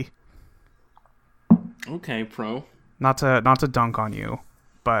easy. Okay, pro. Not to dunk on you,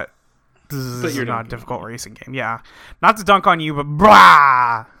 but this is you're not a dunking difficult on me. racing game. Yeah. Not to dunk on you, but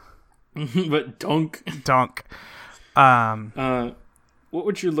brah! But dunk. Dunk. What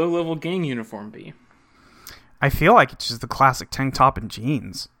would your low-level gang uniform be? I feel like it's just the classic tank top and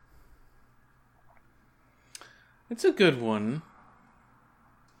jeans. It's a good one.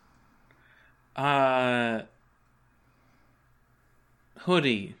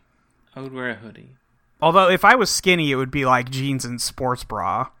 Hoodie. I would wear a hoodie. Although if I was skinny, it would be like jeans and sports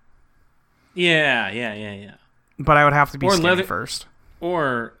bra. Yeah. But I would have to be Or skinny leather- first.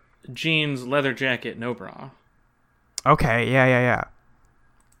 Or jeans, leather jacket, no bra. Okay, yeah.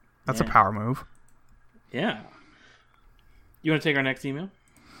 That's a Yeah. power move. Yeah. You want to take our next email?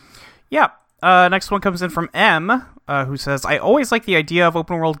 Yeah. Next one comes in from M, who says, I always like the idea of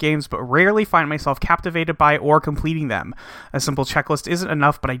open world games, but rarely find myself captivated by or completing them. A simple checklist isn't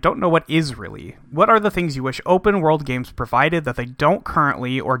enough, but I don't know what is really. What are the things you wish open world games provided that they don't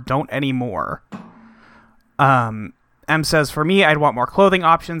currently or don't anymore? M says, for me, I'd want more clothing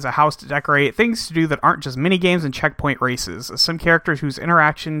options, a house to decorate, things to do that aren't just minigames and checkpoint races. Some characters whose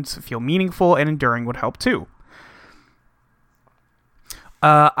interactions feel meaningful and enduring would help too.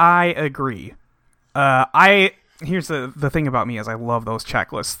 I agree. Here's the thing about me is I love those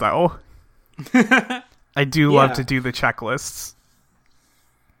checklists though. I do love to do the checklists.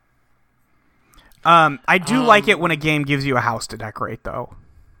 I do like it when a game gives you a house to decorate though.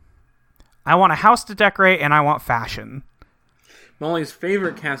 I want a house to decorate and I want fashion. Molly's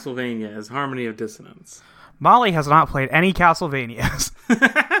favorite Castlevania is Harmony of Dissonance. Molly has not played any Castlevanias.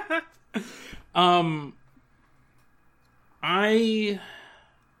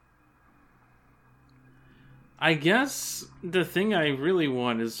 I guess the thing I really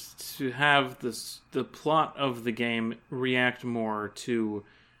want is to have the plot of the game react more to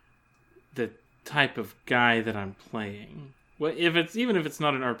the type of guy that I'm playing. Well, even if it's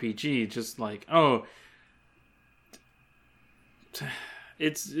not an RPG, just like, oh,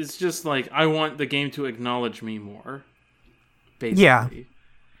 it's just like I want the game to acknowledge me more. Basically. Yeah.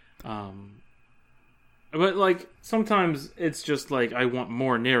 But like sometimes it's just like I want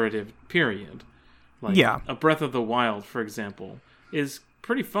more narrative. Period. Like a Breath of the Wild, for example, is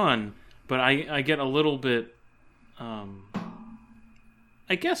pretty fun, but I get a little bit, I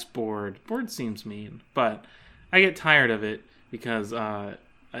guess bored. Bored seems mean, but I get tired of it because there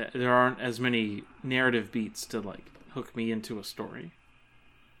aren't as many narrative beats to like hook me into a story.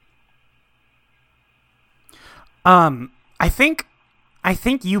 I think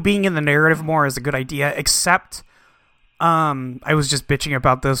you being in the narrative more is a good idea, except I was just bitching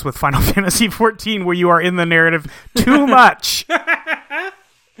about this with Final Fantasy XIV, where you are in the narrative too much.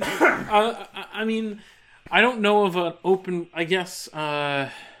 I mean, I don't know of an open... I guess,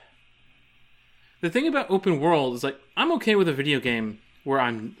 the thing about open world is, like, I'm okay with a video game where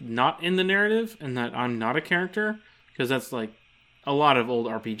I'm not in the narrative and that I'm not a character, because that's, like, a lot of old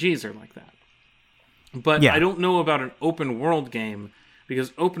RPGs are like that. But I don't know about an open world game,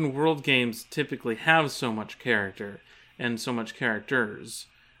 because open world games typically have so much character and so much characters,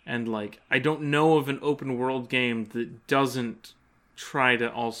 and like I don't know of an open world game that doesn't try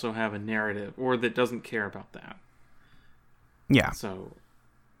to also have a narrative or that doesn't care about that. Yeah. So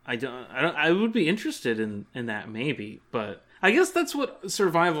I would be interested in that maybe, but I guess that's what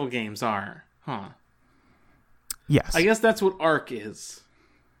survival games are, huh? Yes. I guess that's what Ark is.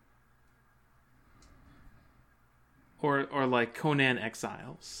 Or like Conan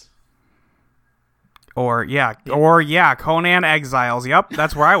Exiles. Or Conan Exiles. Yep,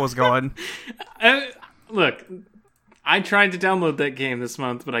 that's where I was going. Look, I tried to download that game this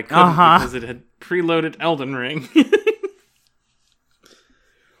month, but I couldn't because it had preloaded Elden Ring.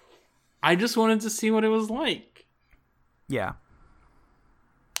 I just wanted to see what it was like. Yeah.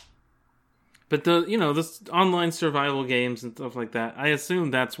 But this online survival games and stuff like that, I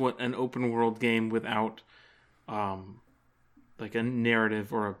assume that's what an open world game without like a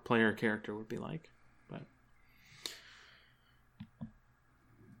narrative or a player character would be like.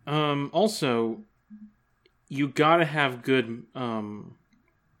 Also, you gotta have good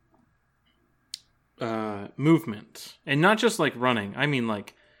movement, and not just like running. I mean,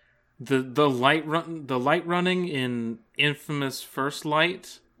 like the light running in Infamous First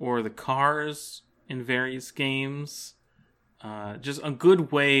Light or the cars in various games. Just a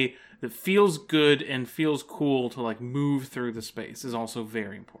good way that feels good and feels cool to like move through the space is also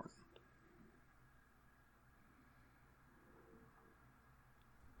very important.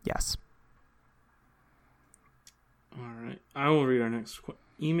 Yes. All right. I will read our next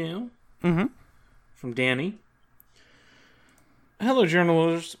email from Danny. Hello,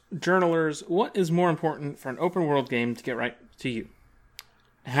 journalers. What is more important for an open world game to get right to you?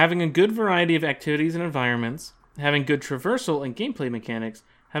 Having a good variety of activities and environments, having good traversal and gameplay mechanics,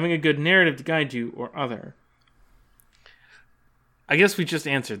 having a good narrative to guide you, or other? I guess we just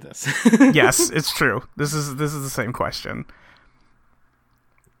answered this. Yes, it's true. This is the same question.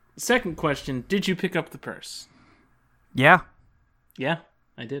 Second question, did you pick up the purse? Yeah. Yeah,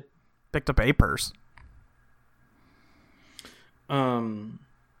 I did. Picked up a purse.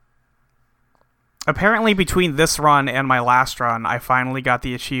 Apparently between this run and my last run, I finally got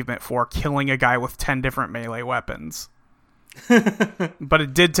the achievement for killing a guy with 10 different melee weapons. But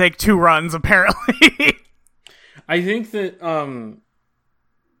it did take 2 runs, apparently. I think that,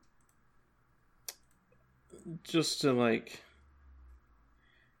 just to like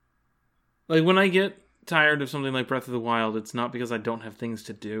when I get tired of something like Breath of the Wild, it's not because I don't have things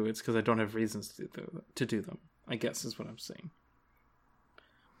to do, it's because I don't have reasons to do them, I guess is what I'm saying.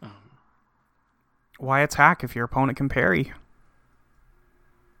 Why attack if your opponent can parry?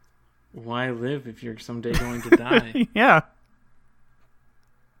 Why live if you're someday going to die? Yeah.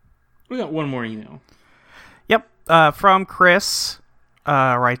 We got one more email. Yep, from Chris.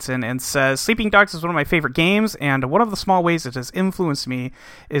 writes in and says, Sleeping Dogs is one of my favorite games, and one of the small ways it has influenced me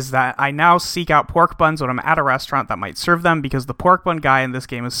is that I now seek out pork buns when I'm at a restaurant that might serve them because the pork bun guy in this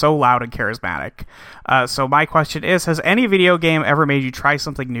game is so loud and charismatic. So my question is, has any video game ever made you try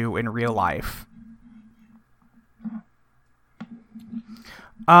something new in real life?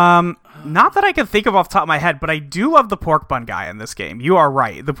 Not that I can think of off the top of my head, but I do love the pork bun guy in this game. You are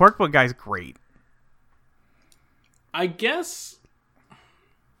right. The pork bun guy's great. I guess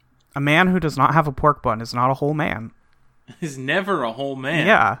a man who does not have a pork bun is not a whole man. Is never a whole man.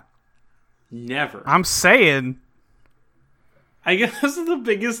 Yeah. Never. I'm saying. I guess the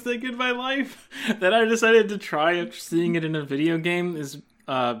biggest thing in my life that I decided to try after seeing it in a video game is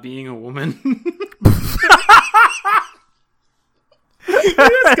being a woman.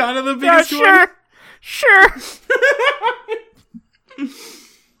 That's kind of the biggest one. Sure.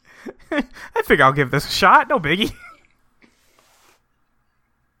 I think I'll give this a shot. No biggie.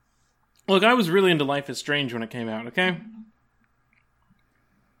 Look, I was really into Life is Strange when it came out, okay?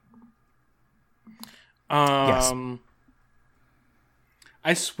 Yes.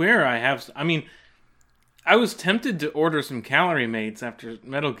 I swear I have... I mean, I was tempted to order some Calorie Mates after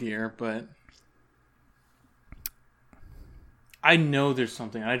Metal Gear, but... I know there's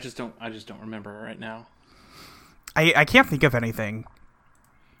something. I just don't remember it right now. I can't think of anything.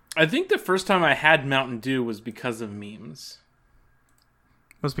 I think the first time I had Mountain Dew was because of memes.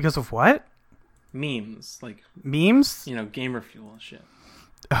 Was because of what? Memes. Like... Memes? You know, Gamer Fuel and shit.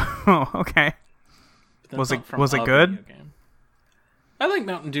 Oh, okay. Was it good? Game. I like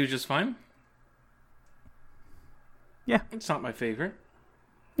Mountain Dew just fine. Yeah. It's not my favorite.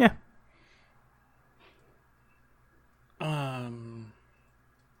 Yeah.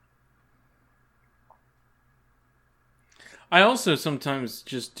 I also sometimes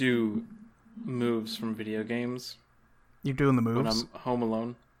just do moves from video games. You're doing the moves? When I'm home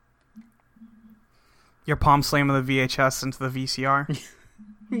alone. You're palm slamming the VHS into the VCR?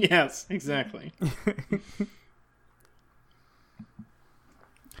 Yes, exactly.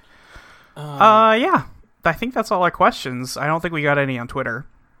 Yeah. I think that's all our questions. I don't think we got any on Twitter.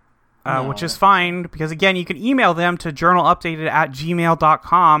 No. Which is fine, because again, you can email them to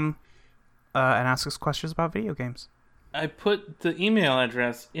journalupdated@gmail.com and ask us questions about video games. I put the email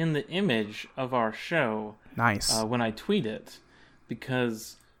address in the image of our show. Nice. When I tweet it,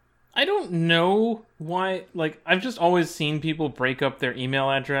 because I don't know why. Like, I've just always seen people break up their email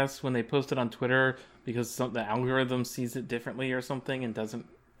address when they post it on Twitter because the algorithm sees it differently or something and doesn't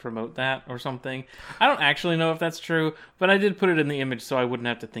promote that or something. I don't actually know if that's true, but I did put it in the image so I wouldn't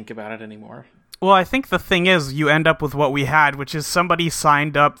have to think about it anymore. Well, I think the thing is, you end up with what we had, which is somebody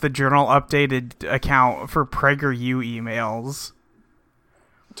signed up the Journal Updated account for PragerU emails.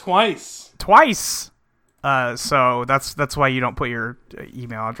 Twice. So that's why you don't put your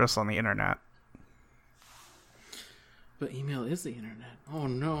email address on the internet. But email is the internet. Oh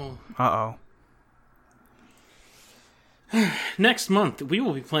no. Uh-oh. Next month, we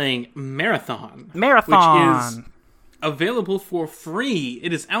will be playing Marathon. Which is available for free.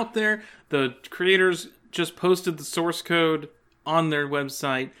 It is out there. The creators just posted the source code on their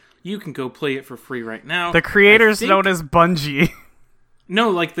website. You can go play it for free right now. The creators known as Bungie. No,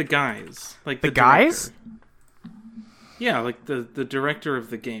 like the guys. Like the guys? Director. Yeah, like the director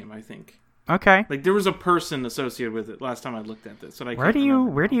of the game, I think. Okay. Like there was a person associated with it last time I looked at this. But where do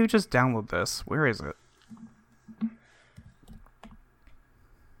you just download this? Where is it?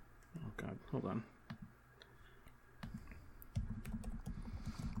 Hold on.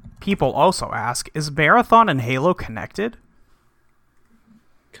 People also ask, is Marathon and Halo connected?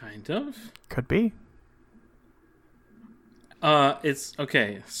 Kind of. Could be. It's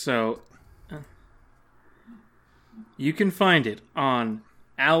okay. So you can find it on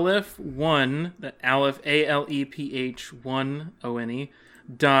Aleph1, that Aleph ALEPH1ONE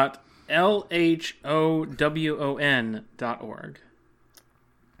 .LHOWON.org.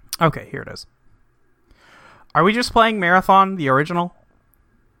 Okay, here it is. Are we just playing Marathon, the original?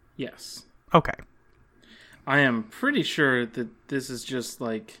 Yes. Okay. I am pretty sure that this is just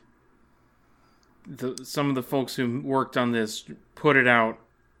like some of the folks who worked on this put out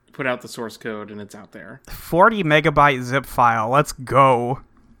the source code and it's out there. 40 megabyte zip file. Let's go.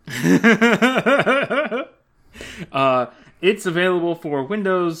 It's available for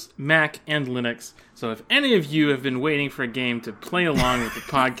Windows, Mac, and Linux. So if any of you have been waiting for a game to play along with the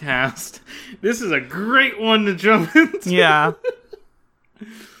podcast, this is a great one to jump into. Yeah.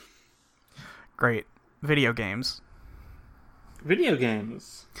 Great. Video games. Video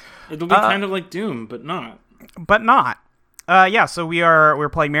games. It'll be kind of like Doom, but not. But not. Yeah, so we're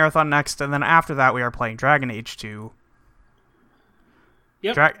playing Marathon next, and then after that we are playing Dragon Age 2.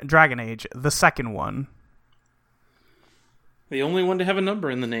 Yep. Dragon Age, the second one. The only one to have a number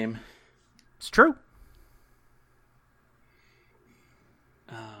in the name. It's true.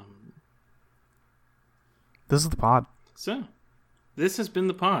 This is the pod. So, this has been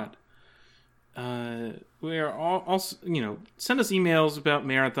the pod. We are all also, send us emails about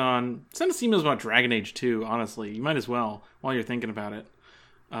Marathon. Send us emails about Dragon Age 2, honestly. You might as well, while you're thinking about it.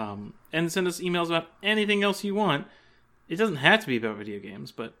 And send us emails about anything else you want. It doesn't have to be about video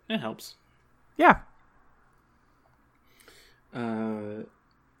games, but it helps. Yeah.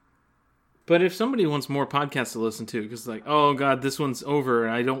 But if somebody wants more podcasts to listen to, because like, oh god, this one's over,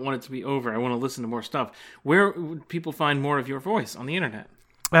 and I don't want it to be over, I want to listen to more stuff, where would people find more of your voice on the internet?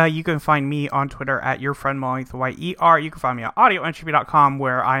 You can find me on Twitter at yourfriendmolly with Y-E-R. You can find me at audioentropy.com,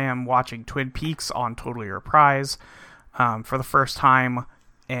 where I am watching Twin Peaks on Totally Reprise for the first time,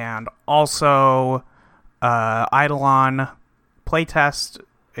 and also Eidolon Playtest.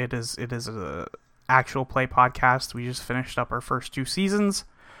 It is a actual play podcast. We just finished up our first 2 seasons.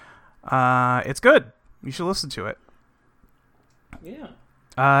 It's good. You should listen to it. Yeah.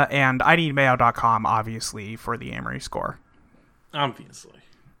 And IneedMayo.com, obviously, for the Amory score.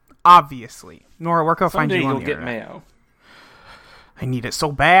 Obviously. Nora, where can I find you on the internet? Someday you'll get Mayo. I need it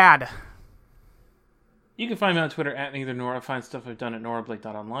so bad. You can find me on Twitter at Neither Nora. Find stuff I've done at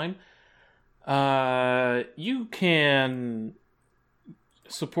norablake.online. You can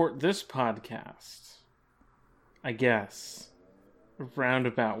support this podcast, I guess, a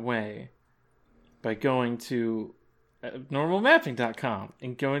roundabout way, by going to abnormalmapping.com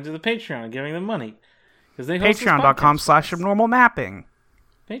and going to the Patreon and giving them moning. Because they host Patreon.com/abnormalmapping.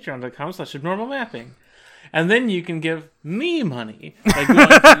 Patreon.com/abnormalmapping. And then you can give me money by going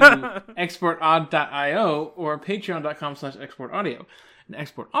to exportaud.io or patreon.com/exportaudio. And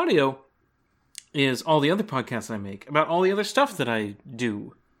Export Audio is all the other podcasts I make about all the other stuff that I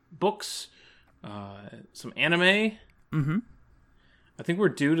do. Books, some anime. Mm-hmm. I think we're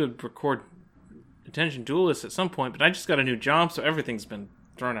due to record Attention Duelist at some point, but I just got a new job, so everything's been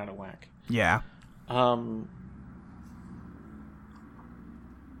thrown out of whack. Yeah.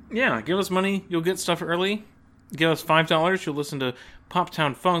 Yeah, give us money, you'll get stuff early. Give us $5, you'll listen to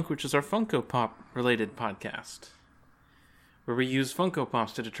Poptown Funk, which is our Funko Pop-related podcast, where we use Funko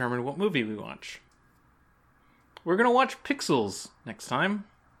Pops to determine what movie we watch. We're going to watch Pixels next time.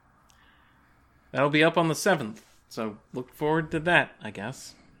 That'll be up on the 7th, so look forward to that, I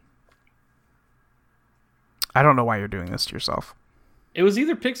guess. I don't know why you're doing this to yourself. It was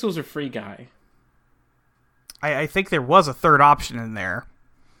either Pixels or Free Guy. I think there was a third option in there.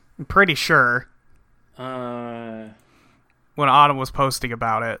 I'm pretty sure. When Autumn was posting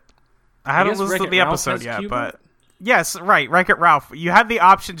about it. I haven't listened to the episode yet, but... Yes, right, Wreck-It Ralph. You had the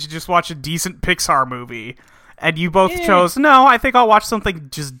option to just watch a decent Pixar movie, and you both chose, no, I think I'll watch something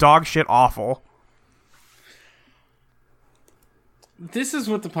just dog shit awful. This is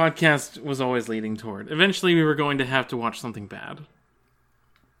what the podcast was always leading toward. Eventually we were going to have to watch something bad.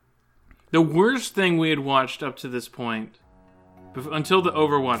 The worst thing we had watched up to this point, until the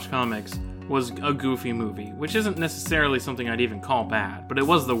Overwatch comics, was a Goofy movie, which isn't necessarily something I'd even call bad, but it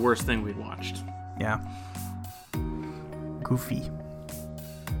was the worst thing we'd watched. Yeah. Goofy.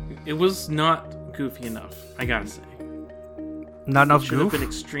 It was not goofy enough, I gotta say. Not enough goof? It should have been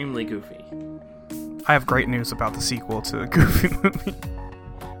extremely goofy. I have great news about the sequel to the Goofy movie.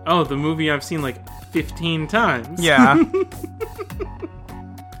 Oh, the movie I've seen like 15 times. Yeah.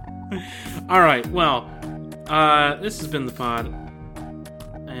 Alright, well, this has been the pod.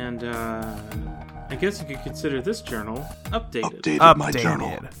 And, I guess you could consider this journal updated. Updated my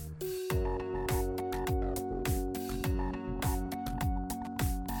journal.